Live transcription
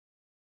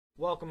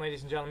Welcome,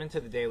 ladies and gentlemen,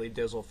 to the Daily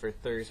Dizzle for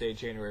Thursday,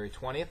 January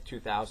 20th,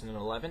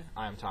 2011.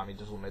 I'm Tommy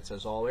Dizzle,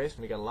 as always.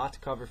 We got a lot to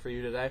cover for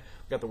you today.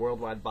 We got the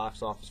worldwide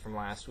box office from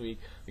last week.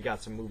 We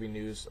got some movie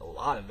news, a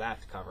lot of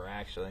that to cover,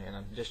 actually. And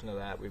in addition to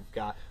that, we've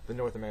got the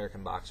North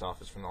American box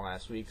office from the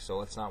last week. So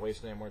let's not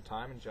waste any more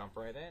time and jump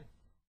right in.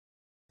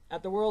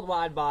 At the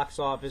worldwide box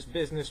office,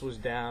 business was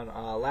down.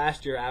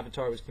 Last year,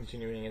 Avatar was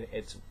continuing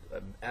its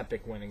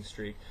epic winning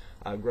streak,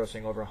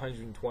 grossing over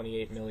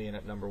 $128 million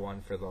at number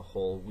one for the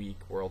whole week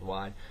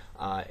worldwide.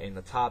 In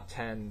the top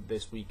 10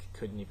 this week,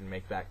 couldn't even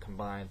make that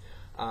combined.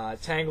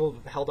 Tangled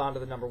held on to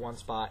the number one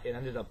spot. It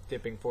ended up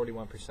dipping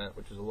 41%,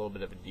 which was a little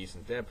bit of a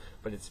decent dip,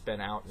 but it's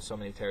been out in so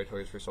many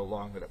territories for so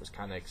long that it was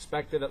kind of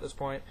expected at this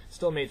point.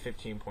 Still made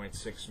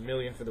 $15.6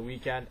 million for the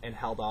weekend and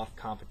held off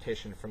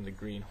competition from the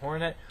Green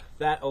Hornet.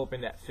 That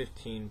opened at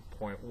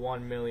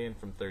 $15.1 million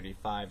from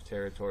 35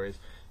 territories.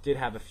 Did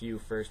have a few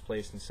first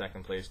place and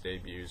second place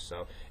debuts,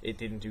 so it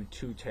didn't do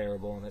too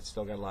terrible, and it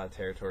still got a lot of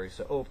territories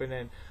to open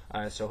in,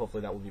 so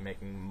hopefully that will be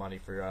making money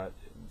for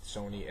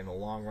Sony in the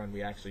long run.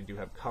 We actually do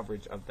have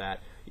coverage of that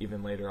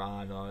even later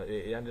on.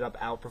 It ended up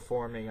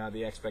outperforming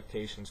the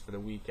expectations for the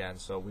weekend,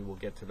 so we will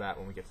get to that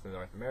when we get to the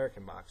North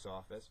American box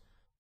office.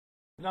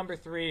 Number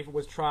 3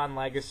 was Tron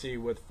Legacy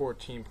with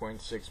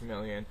 $14.6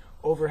 million.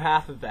 Over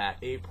half of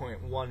that,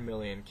 $8.1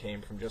 million,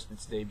 came from just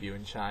its debut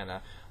in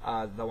China.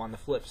 Though on the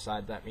flip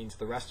side, that means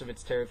the rest of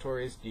its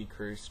territories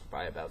decreased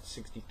by about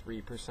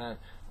 63%,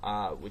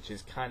 which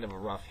is kind of a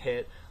rough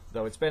hit.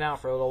 Though it's been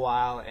out for a little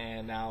while,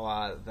 and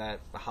now that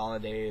the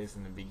holidays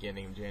and the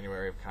beginning of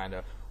January have kind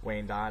of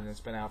waned on, and it's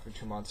been out for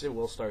 2 months, it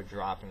will start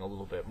dropping a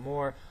little bit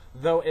more.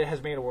 Though it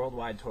has made a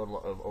worldwide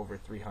total of over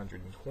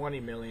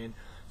 $320 million.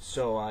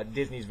 So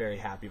Disney's very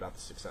happy about the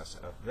success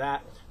of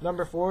that.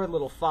 Number 4,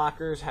 Little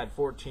Fockers, had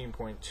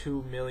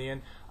 $14.2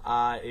 million.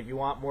 If you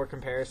want more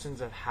comparisons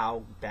of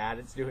how bad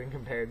it's doing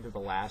compared to the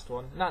last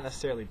one, not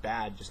necessarily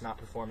bad, just not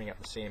performing at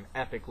the same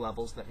epic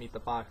levels that Meet the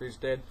Fockers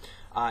did,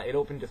 it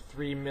opened to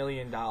 $3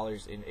 million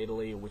in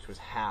Italy, which was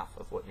half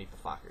of what Meet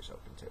the Fockers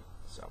opened to.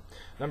 So,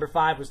 number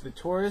 5 was The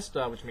Tourist,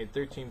 which made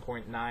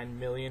 $13.9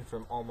 million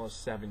from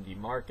almost 70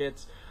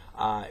 markets.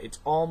 It's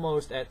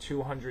almost at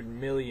 $200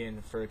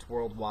 million for its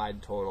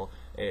worldwide total.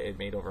 It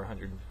made over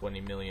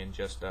 $120 million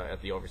just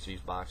at the overseas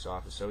box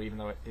office. So even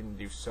though it didn't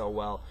do so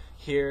well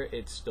here,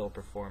 it's still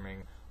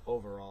performing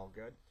overall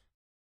good.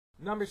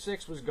 Number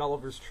 6 was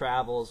Gulliver's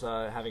Travels,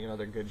 having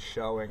another good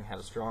showing. Had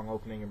a strong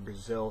opening in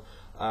Brazil,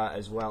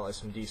 as well as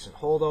some decent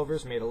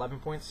holdovers. Made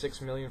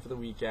 $11.6 million for the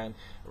weekend.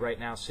 Right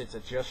now sits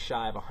at just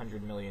shy of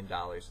 $100 million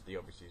at the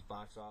overseas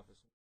box office.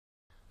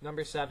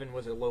 Number 7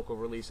 was a local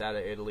release out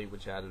of Italy,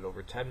 which added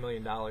over $10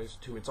 million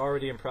to its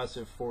already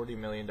impressive $40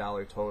 million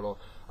total.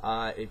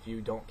 If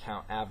you don't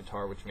count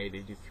Avatar, which made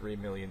 $83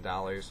 million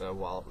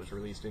while it was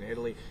released in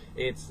Italy.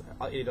 It's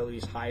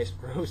Italy's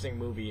highest grossing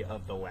movie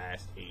of the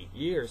last 8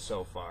 years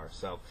so far,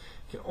 so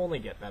it can only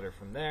get better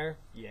from there.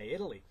 Yay,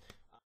 Italy.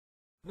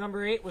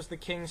 Number 8 was The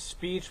King's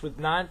Speech with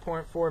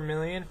 $9.4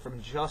 million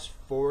from just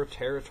 4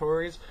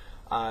 territories.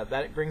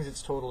 That brings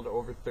its total to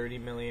over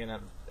 $30 million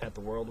at the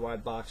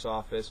worldwide box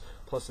office,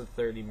 plus the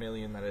 $30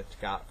 million that it's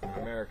got from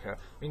America.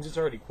 Means it's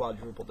already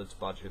quadrupled its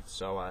budget,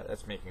 so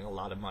that's making a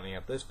lot of money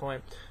at this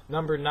point.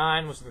 Number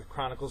 9 was The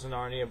Chronicles of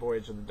Narnia: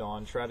 Voyage of the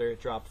Dawn Treader.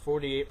 It dropped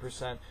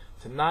 48%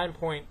 to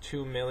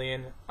 $9.2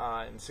 million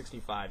in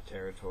 65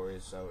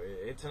 territories, so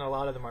it's in a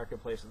lot of the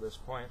marketplace at this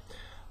point.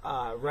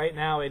 Right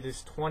now, it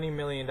is $20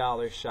 million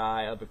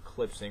shy of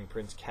eclipsing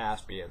Prince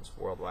Caspian's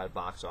worldwide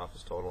box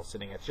office total,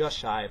 sitting at just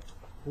shy of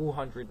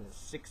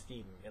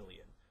 $260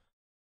 million.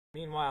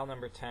 Meanwhile,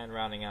 number 10,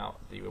 rounding out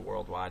the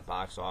worldwide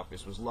box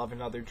office, was Love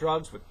and Other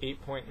Drugs with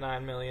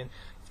 $8.9 million.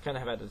 It's kind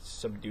of had a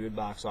subdued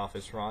box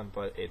office run,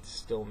 but it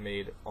still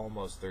made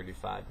almost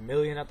 $35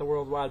 million at the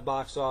worldwide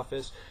box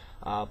office.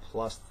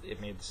 Plus,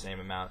 it made the same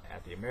amount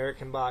at the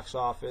American box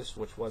office,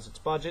 which was its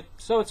budget.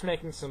 So it's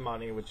making some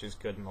money, which is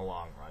good in the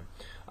long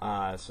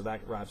run. So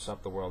that wraps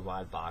up the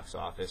worldwide box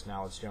office.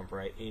 Now let's jump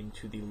right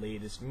into the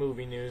latest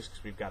movie news,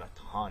 because we've got a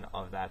ton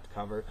of that to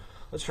cover.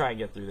 Let's try and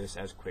get through this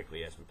as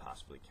quickly as we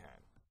possibly can.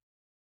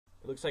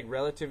 It looks like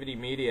Relativity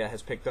Media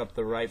has picked up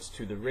the rights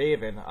to The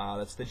Raven.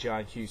 That's the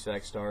John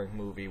Cusack starring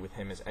movie with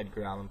him as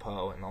Edgar Allan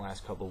Poe in the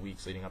last couple of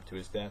weeks leading up to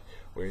his death,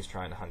 where he's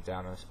trying to hunt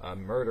down a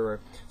murderer.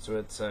 So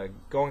it's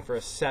going for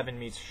a Seven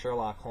meets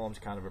Sherlock Holmes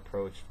kind of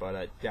approach, but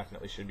it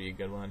definitely should be a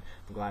good one.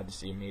 I'm glad to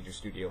see a major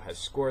studio has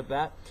scored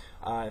that.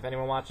 If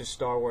anyone watches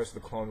Star Wars: The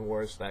Clone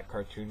Wars, that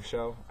cartoon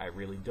show, I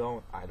really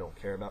don't. I don't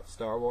care about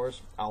Star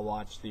Wars. I'll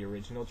watch the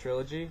original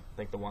trilogy, I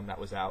think the one that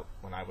was out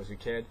when I was a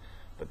kid.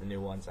 But the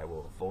new ones I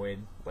will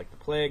avoid like the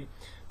plague.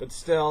 But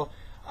still,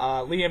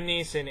 Liam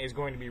Neeson is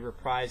going to be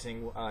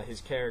reprising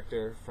his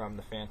character from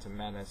The Phantom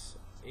Menace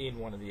in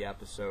one of the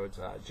episodes,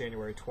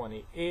 January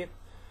 28th,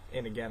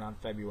 and again on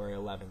February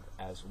 11th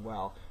as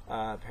well.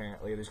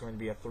 Apparently there's going to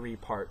be a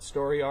 3-part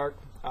story arc,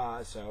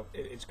 so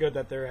it's good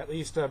that they're at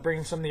least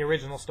bringing some of the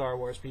original Star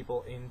Wars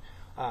people in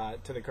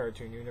to the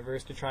cartoon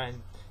universe to try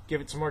and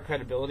give it some more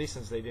credibility,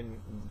 since they didn't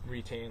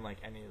retain like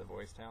any of the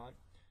voice talent.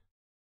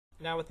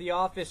 Now, with The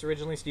Office,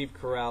 originally Steve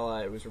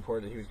Carell, it was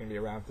reported he was going to be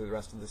around through the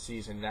rest of the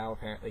season. Now,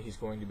 apparently, he's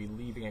going to be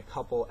leaving a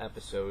couple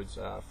episodes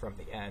from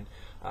the end,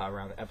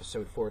 around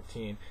episode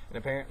 14. And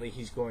apparently,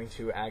 he's going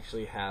to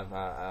actually have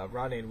a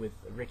run-in with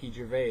Ricky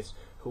Gervais,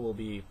 who will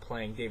be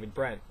playing David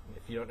Brent.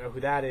 If you don't know who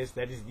that is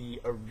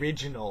the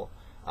original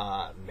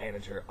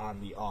manager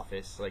on The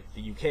Office, like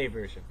the UK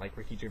version. Like,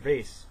 Ricky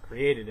Gervais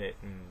created it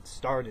and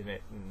started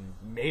it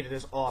and made it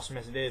as awesome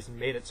as it is and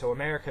made it so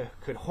America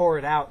could whore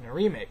it out in a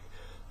remake.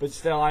 But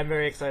still, I'm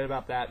very excited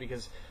about that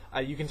because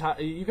you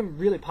can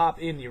really pop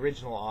in the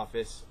original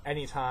Office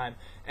anytime,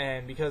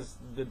 and because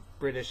the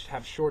British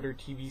have shorter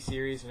TV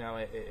series,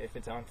 if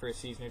it's on for a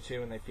season or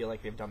two and they feel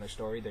like they've done their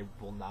story, they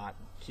will not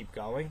keep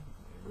going,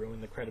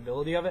 ruin the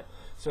credibility of it.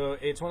 So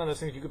it's one of those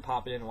things you could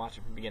pop it in and watch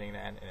it from beginning to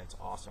end, and it's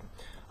awesome.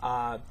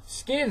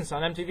 Skins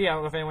on MTV. I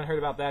don't know if anyone heard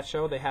about that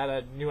show. They had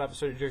a new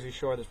episode of Jersey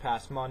Shore this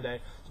past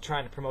Monday,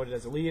 trying to promote it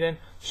as a lead-in.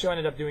 The show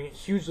ended up doing it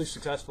hugely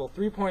successful,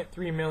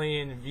 3.3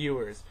 million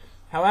viewers.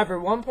 However,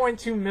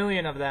 1.2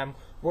 million of them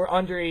were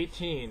under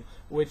 18,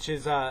 which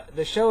is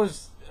the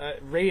show's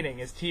rating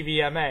is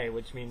TVMA,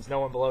 which means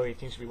no one below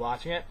 18 should be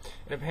watching it.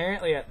 And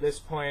apparently at this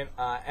point,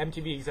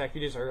 MTV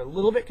executives are a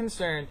little bit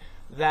concerned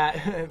that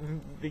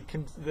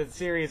the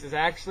series is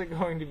actually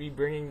going to be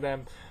bringing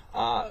them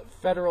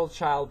federal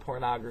child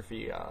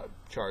pornography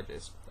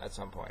charges at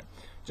some point.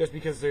 Just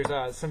because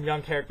there's some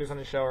young characters on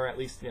the show, or at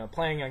least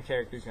playing young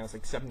characters, it's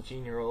like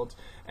 17-year-olds,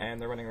 and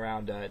they're running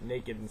around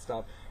naked and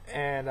stuff.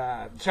 And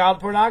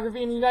child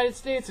pornography in the United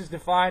States is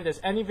defined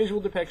as any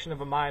visual depiction of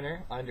a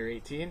minor under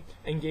 18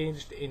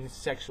 engaged in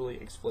sexually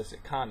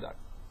explicit conduct.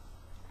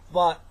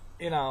 But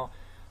in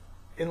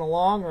the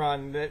long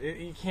run,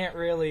 you can't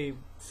really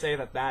say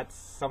that that's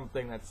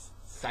something that's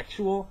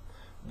sexual.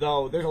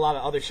 Though there's a lot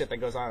of other shit that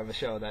goes on in the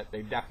show that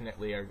they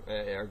definitely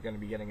are going to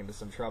be getting into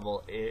some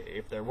trouble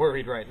if they're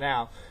worried right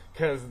now,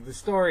 because the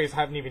stories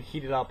haven't even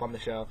heated up on the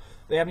show.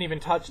 They haven't even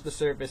touched the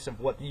surface of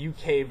what the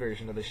UK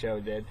version of the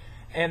show did,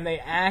 and they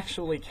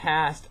actually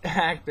cast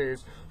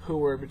actors who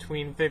were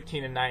between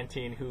 15 and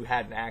 19 who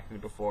hadn't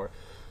acted before.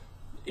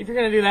 If you're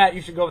going to do that,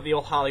 you should go with the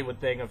old Hollywood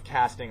thing of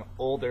casting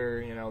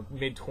older,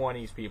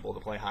 mid-20s people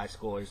to play high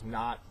schoolers,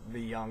 not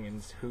the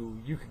youngins who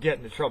you could get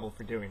into trouble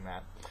for doing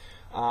that.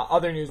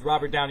 Other news,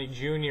 Robert Downey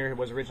Jr.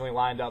 was originally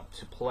lined up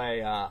to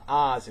play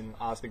Oz in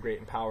Oz the Great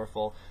and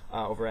Powerful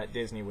over at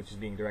Disney, which is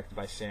being directed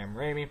by Sam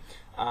Raimi.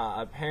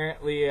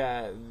 Apparently,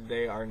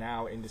 they are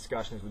now in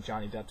discussions with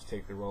Johnny Depp to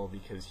take the role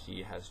because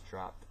he has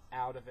dropped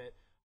out of it.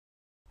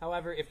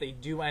 However, if they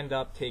do end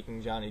up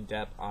taking Johnny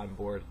Depp on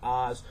board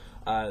Oz,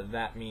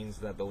 that means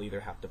that they'll either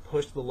have to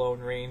push the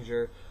Lone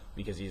Ranger,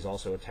 because he's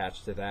also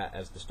attached to that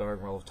as the starring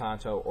role of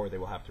Tonto, or they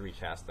will have to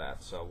recast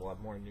that. So we'll have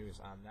more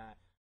news on that.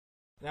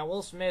 Now,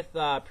 Will Smith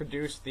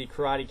produced the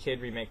Karate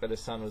Kid remake that his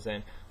son was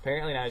in.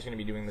 Apparently now he's going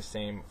to be doing the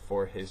same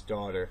for his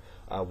daughter,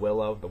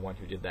 Willow, the one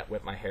who did that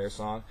Whip My Hair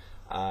song.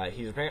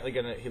 He's apparently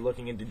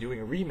looking into doing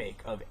a remake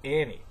of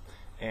Annie.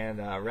 And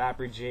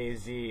rapper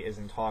Jay-Z is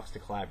in talks to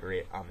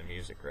collaborate on the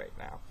music right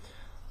now.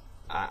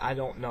 I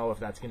don't know if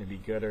that's going to be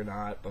good or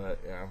not, but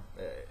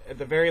at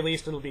the very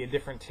least it'll be a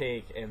different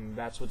take, and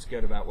that's what's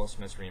good about Will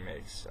Smith's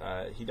remakes.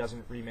 He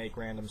doesn't remake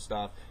random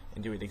stuff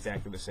and do it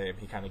exactly the same.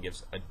 He kind of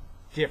gives a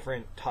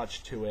different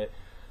touch to it.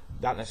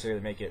 Not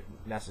necessarily make it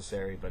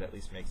necessary, but at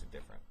least makes it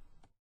different.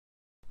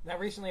 Now,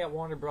 recently at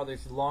Warner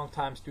Brothers,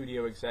 longtime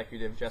studio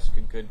executive Jessica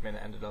Goodman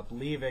ended up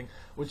leaving,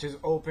 which has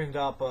opened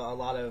up a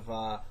lot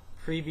of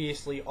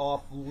previously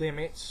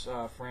off-limits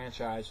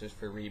franchises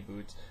for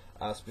reboots.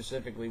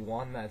 Specifically,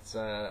 one that's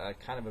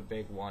kind of a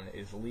big one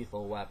is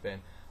Lethal Weapon.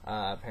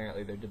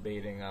 Apparently, they're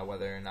debating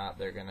whether or not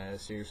they're going to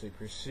seriously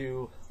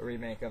pursue a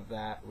remake of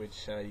that,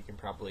 which you can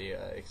probably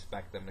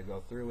expect them to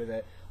go through with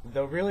it.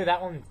 Though, really,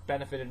 that one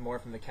benefited more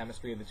from the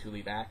chemistry of the two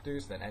lead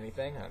actors than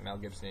anything, Mel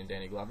Gibson and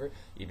Danny Glover.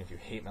 Even if you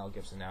hate Mel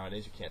Gibson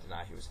nowadays, you can't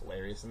deny he was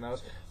hilarious in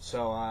those.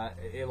 So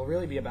it'll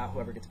really be about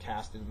whoever gets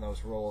casted in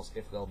those roles,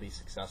 if they'll be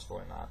successful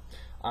or not.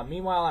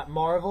 Meanwhile, at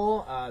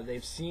Marvel,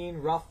 they've seen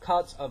rough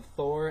cuts of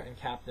Thor and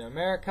Captain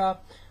America.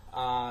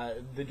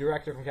 The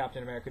director from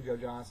Captain America, Joe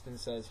Johnston,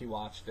 says he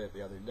watched it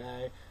the other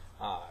day.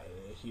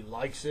 He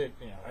likes it,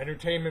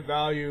 entertainment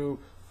value,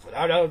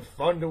 flat-out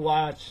fun to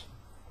watch.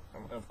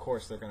 Of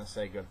course, they're going to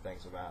say good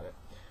things about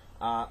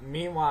it.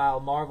 Meanwhile,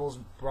 Marvel's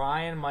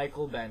Brian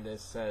Michael Bendis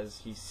says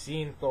he's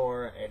seen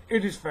Thor, and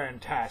it is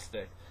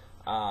fantastic.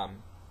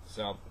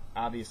 So,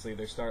 obviously,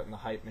 they're starting the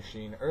hype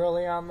machine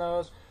early on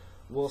those.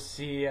 We'll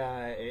see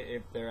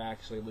if they're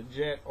actually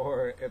legit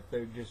or if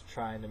they're just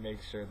trying to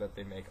make sure that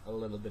they make a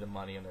little bit of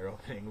money in their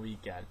opening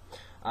weekend.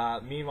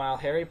 Meanwhile,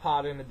 Harry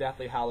Potter and the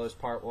Deathly Hallows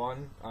Part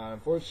 1,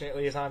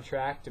 unfortunately, is on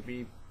track to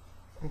be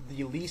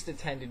the least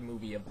attended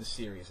movie of the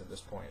series at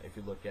this point, if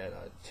you look at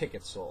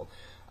tickets sold.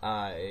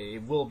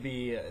 It will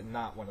be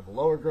not one of the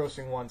lower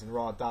grossing ones in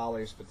raw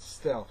dollars, but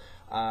still,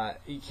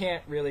 you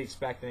can't really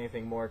expect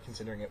anything more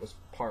considering it was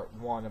part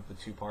one of the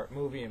two-part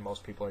movie, and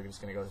most people are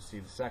just going to go to see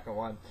the second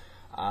one.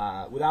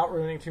 Without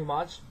ruining too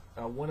much,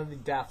 one of the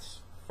deaths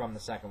from the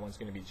second one is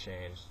going to be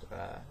changed,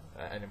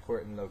 an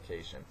important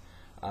location.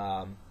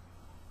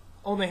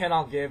 Only hint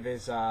I'll give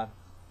is Die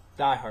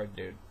Hard,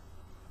 dude.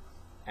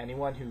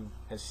 Anyone who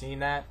has seen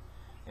that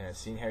and has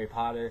seen Harry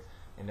Potter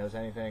and knows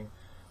anything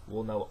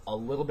will know a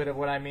little bit of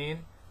what I mean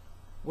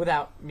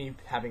without me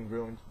having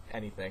ruined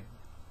anything.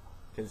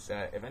 Because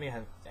if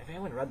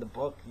anyone read the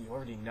book, you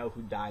already know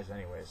who dies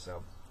anyway,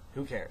 so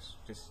who cares?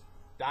 Just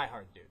Die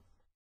Hard, dude.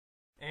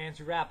 And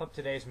to wrap up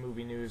today's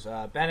movie news,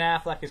 Ben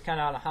Affleck is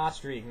kind of on a hot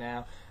streak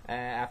now.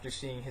 After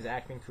seeing his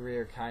acting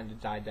career kind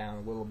of die down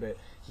a little bit,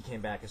 he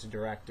came back as a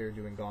director,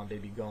 doing Gone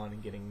Baby Gone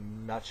and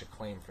getting much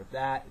acclaim for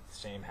that. The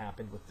same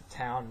happened with The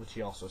Town, which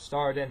he also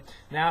starred in.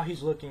 Now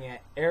he's looking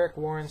at Eric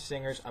Warren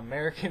Singer's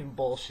American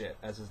Bullshit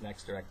as his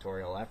next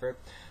directorial effort.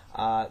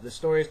 The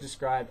story is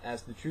described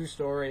as the true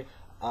story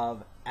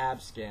of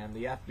Abscam,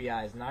 the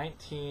FBI's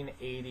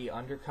 1980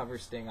 undercover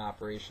sting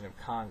operation of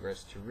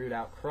Congress to root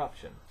out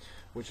corruption,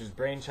 which was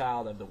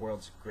brainchild of the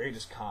world's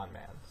greatest con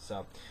man.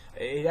 So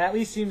it at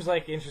least seems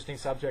like interesting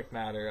subject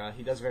matter.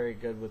 He does very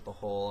good with the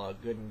whole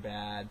good and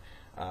bad,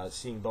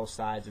 seeing both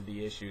sides of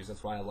the issues.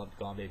 That's why I loved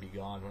Gone Baby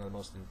Gone, one of the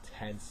most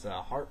intense,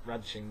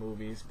 heart-wrenching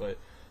movies, but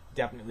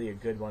definitely a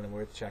good one and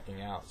worth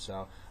checking out.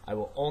 So I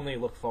will only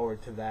look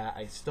forward to that.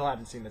 I still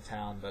haven't seen The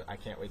Town, but I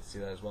can't wait to see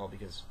that as well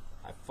because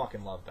I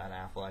fucking love Ben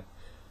Affleck.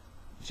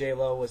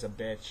 J-Lo was a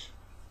bitch.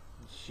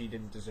 She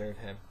didn't deserve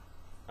him.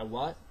 A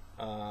what?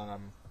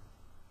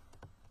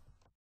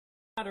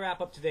 Now to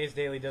wrap up today's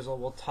Daily Dizzle,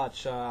 we'll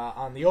touch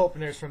on the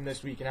openers from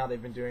this week and how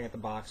they've been doing at the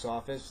box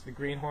office. The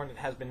Green Hornet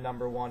has been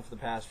number one for the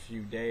past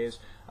few days.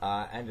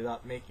 Ended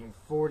up making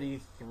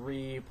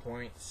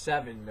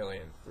 $43.7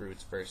 million through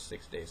its first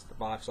 6 days at the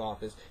box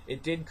office.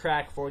 It did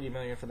crack $40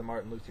 million for the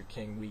Martin Luther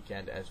King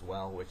weekend as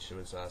well, which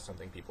was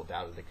something people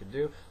doubted it could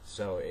do.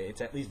 So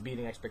it's at least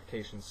beating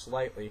expectations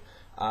slightly.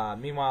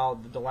 Meanwhile,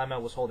 The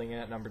Dilemma was holding in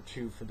at number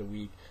 2 for the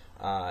week.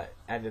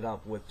 Ended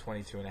up with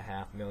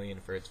 $22.5 million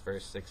for its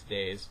first 6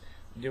 days.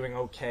 Doing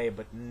okay,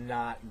 but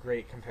not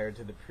great compared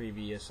to the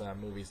previous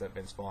movies that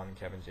Vince Vaughn and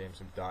Kevin James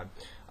have done.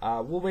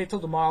 We'll wait till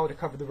tomorrow to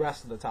cover the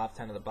rest of the top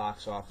 10 of the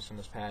box office from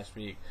this past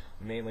week.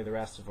 Mainly the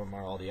rest of them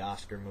are all the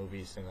Oscar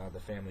movies and the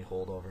family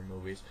holdover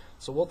movies.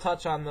 So we'll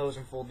touch on those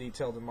in full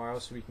detail tomorrow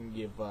so we can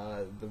give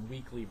the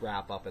weekly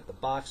wrap-up at the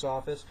box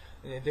office.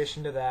 In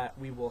addition to that,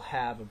 we will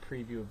have a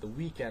preview of the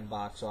weekend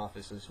box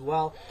office as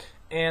well,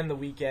 and the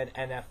weekend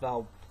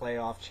NFL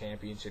playoff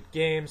championship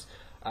games.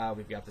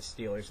 We've got the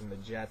Steelers and the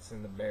Jets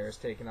and the Bears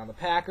taking on the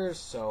Packers,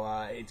 so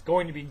it's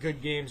going to be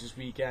good games this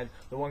weekend.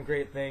 The one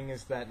great thing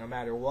is that no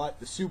matter what,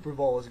 the Super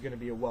Bowl is going to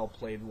be a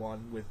well-played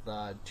one with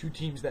two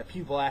teams that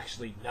people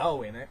actually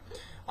know in it.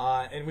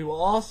 And we will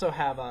also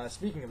have,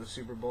 speaking of the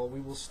Super Bowl, we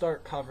will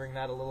start covering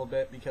that a little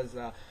bit because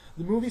the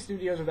movie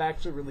studios have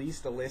actually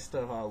released a list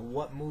of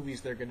what movies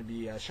they're going to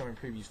be showing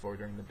previews for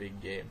during the big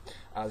game.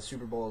 The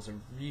Super Bowl is a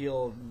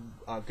real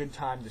good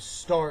time to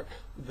start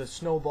the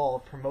snowball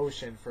of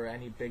promotion for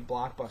any big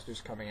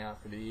blockbusters coming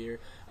out for the year.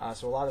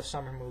 So a lot of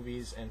summer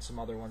movies and some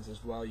other ones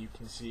as well you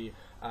can see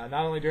not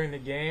only during the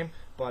game,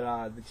 but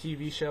the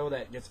TV show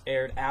that gets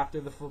aired after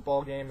the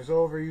football game is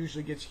over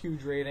usually gets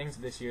huge ratings.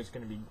 This year it's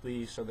going to be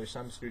Glee, so there's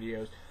some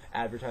studios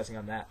advertising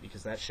on that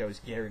because that show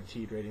is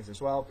guaranteed ratings as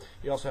well.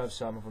 You also have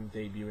some of them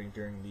debuting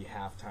during the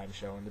halftime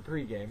show and the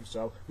pregame.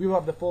 So we will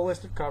have the full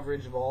list of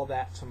coverage of all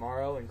that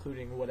tomorrow,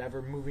 including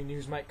whatever movie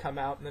news might come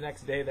out in the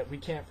next day that we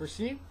can't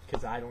foresee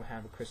because I don't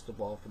have a crystal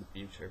ball for the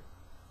future.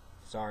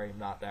 Sorry, I'm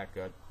not that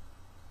good.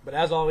 But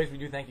as always, we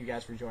do thank you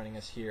guys for joining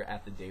us here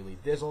at the Daily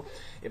Dizzle.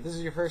 If this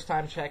is your first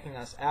time checking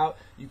us out,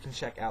 you can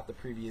check out the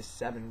previous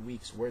 7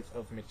 weeks' worth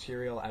of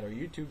material at our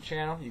YouTube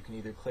channel. You can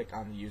either click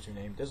on the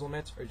username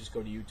DizzleMits or just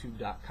go to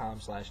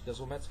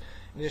youtube.com/DizzleMits.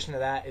 In addition to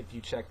that, if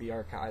you check the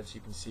archives, you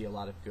can see a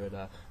lot of good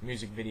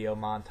music video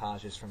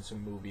montages from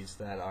some movies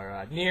that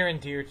are near and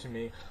dear to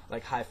me,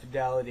 like High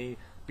Fidelity,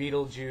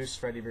 Beetlejuice,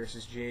 Freddy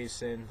vs.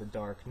 Jason, The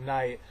Dark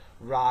Knight,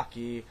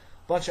 Rocky,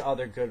 bunch of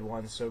other good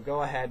ones, so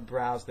go ahead,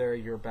 browse there.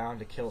 You're bound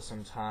to kill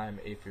some time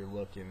if you're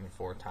looking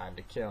for time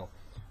to kill.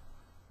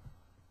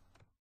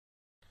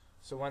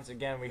 So once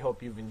again, we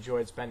hope you've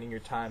enjoyed spending your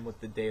time with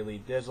the Daily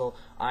Dizzle.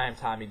 I am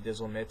Tommy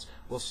Dizzle Mitz.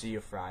 We'll see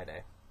you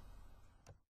Friday.